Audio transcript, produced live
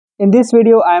In this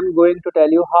video, I am going to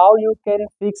tell you how you can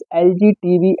fix LG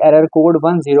TV error code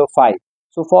 105.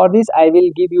 So for this, I will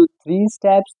give you 3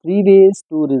 steps, 3 ways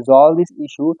to resolve this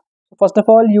issue. First of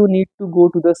all, you need to go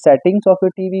to the settings of your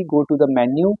TV, go to the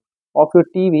menu of your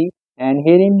TV, and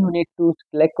herein you need to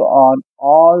click on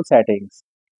all settings.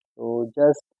 So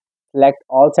just select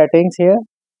all settings here.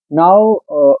 Now,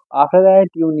 after that,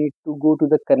 you need to go to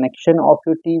the connection of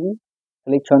your TV,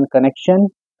 click on connection,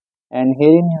 and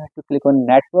herein you have to click on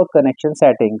network connection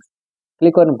settings.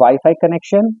 Click on Wi-Fi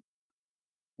connection.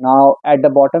 Now at the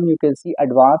bottom you can see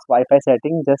advanced Wi-Fi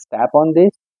setting. Just tap on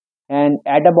this, and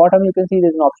at the bottom you can see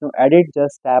there's an option edit.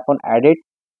 Just tap on edit,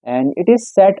 and it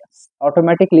is set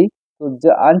automatically. So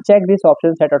uncheck this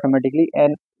option, set automatically,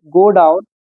 and go down,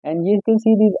 and you can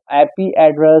see these IP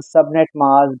address, subnet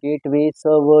mask, gateway,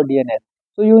 server, DNS.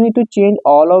 So you need to change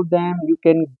all of them. You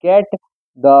can get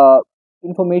the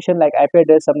information like IP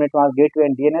address, subnet mask, gateway,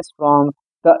 and DNS from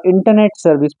the internet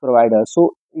service provider.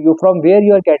 So you, from where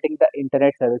you are getting the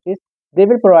internet services, they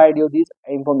will provide you this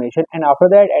information, and after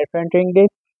that, after entering this,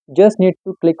 just need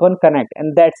to click on connect,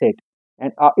 and that's it.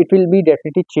 And it will be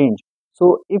definitely changed.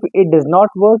 So if it does not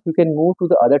work, you can move to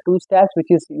the other 2 steps,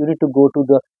 which is you need to go to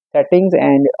the settings,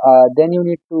 and then you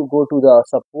need to go to the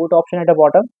support option at the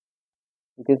bottom.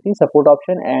 You can see support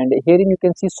option, and herein you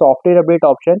can see software update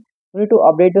option. You need to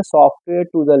update the software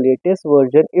to the latest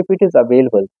version if it is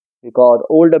available, because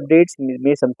old updates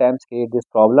may sometimes create this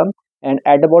problem. And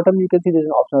at the bottom you can see there's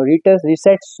an option of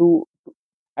reset to,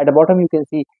 at the bottom you can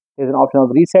see there's an option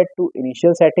of reset to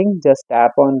initial setting. Just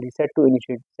tap on reset to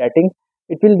initial setting.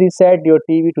 It will reset your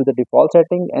TV to the default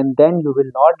setting, and then you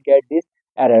will not get this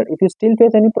error. If you still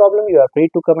face any problem, you are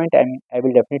free to comment, and I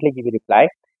will definitely give you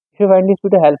reply. If you find this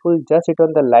video helpful, just hit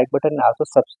on the like button and also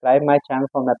subscribe my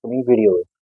channel for my upcoming videos.